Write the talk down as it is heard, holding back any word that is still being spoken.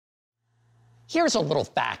Here's a little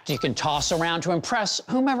fact you can toss around to impress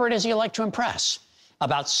whomever it is you like to impress.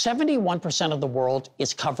 About 71% of the world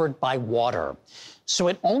is covered by water. So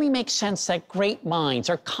it only makes sense that great minds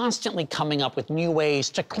are constantly coming up with new ways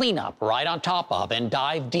to clean up right on top of and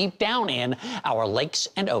dive deep down in our lakes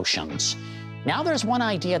and oceans. Now there's one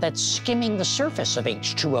idea that's skimming the surface of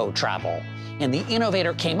H2O travel, and the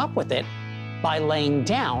innovator came up with it by laying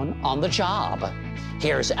down on the job.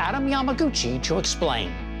 Here's Adam Yamaguchi to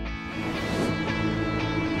explain.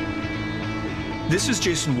 This is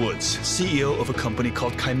Jason Woods, CEO of a company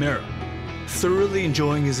called Kymera, thoroughly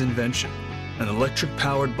enjoying his invention, an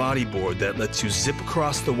electric-powered bodyboard that lets you zip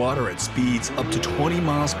across the water at speeds up to 20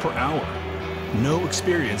 miles per hour. No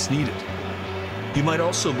experience needed. You might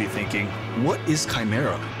also be thinking, what is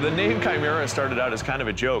Kymera? The name Kymera started out as kind of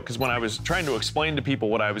a joke, because when I was trying to explain to people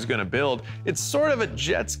what I was going to build, it's sort of a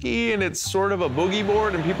jet ski and it's sort of a boogie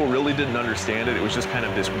board, and people really didn't understand it. It was just kind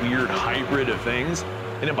of this weird hybrid of things.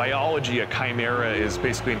 And in biology, a chimera is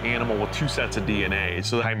basically an animal with 2 sets of DNA,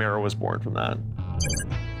 so the chimera was born from that.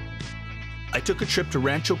 I took a trip to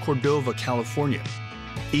Rancho Cordova, California,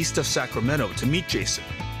 east of Sacramento, to meet Jason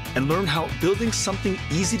and learn how building something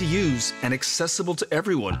easy to use and accessible to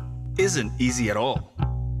everyone isn't easy at all.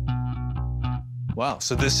 Wow,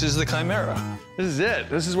 so this is the Kymera. This is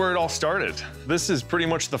it. This is where it all started. This is pretty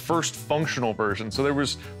much the first functional version. So there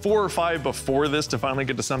was 4 or 5 before this to finally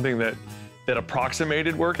get to something that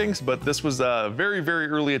approximated workings, but this was very, very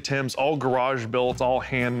early attempts, all garage built, all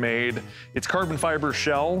handmade. It's carbon fiber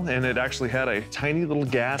shell, and it actually had a tiny little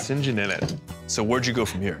gas engine in it. So where'd you go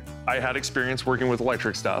from here? I had experience working with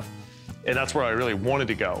electric stuff, and that's where I really wanted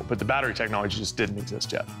to go, but the battery technology just didn't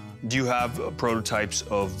exist yet. Do you have prototypes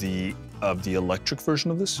of the electric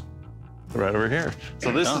version of this? Right over here.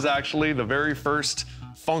 So this is actually the very first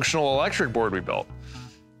functional electric board we built.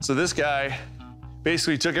 So this guy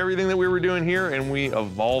basically took everything that we were doing here and we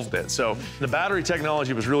evolved it. So the battery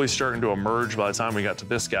technology was really starting to emerge by the time we got to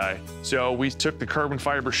this guy. So we took the carbon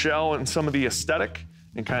fiber shell and some of the aesthetic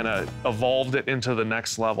and kind of evolved it into the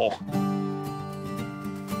next level.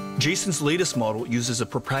 Jason's latest model uses a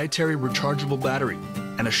proprietary rechargeable battery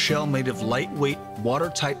and a shell made of lightweight,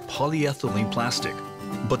 watertight polyethylene plastic.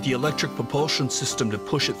 But the electric propulsion system to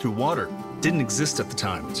push it through water didn't exist at the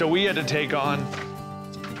time. So we had to take on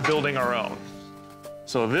building our own.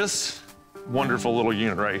 So this wonderful little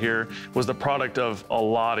unit right here was the product of a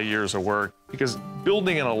lot of years of work, because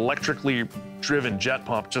building an electrically driven jet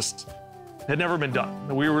pump just had never been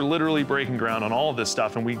done. We were literally breaking ground on all of this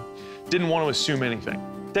stuff, and we didn't want to assume anything.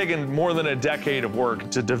 Taken more than a decade of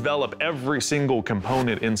work to develop every single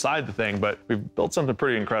component inside the thing, but we've built something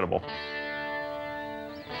pretty incredible.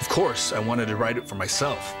 Of course, I wanted to ride it for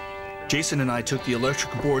myself. Jason and I took the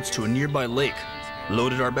electric boards to a nearby lake,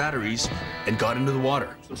 loaded our batteries, and got into the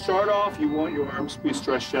water. So start off, you want your arms to be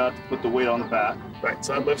stretched out to put the weight on the back. Right,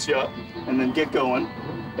 so that lifts you up, and then get going.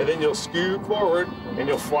 And then you'll scoot forward, and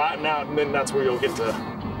you'll flatten out, and then that's where you'll get to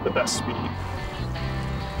the best speed.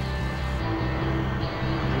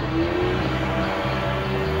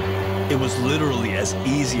 It was literally as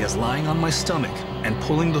easy as lying on my stomach and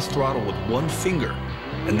pulling the throttle with one finger,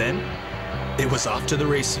 and then it was off to the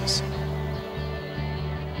races.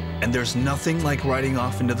 And there's nothing like riding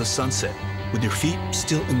off into the sunset with your feet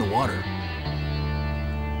still in the water.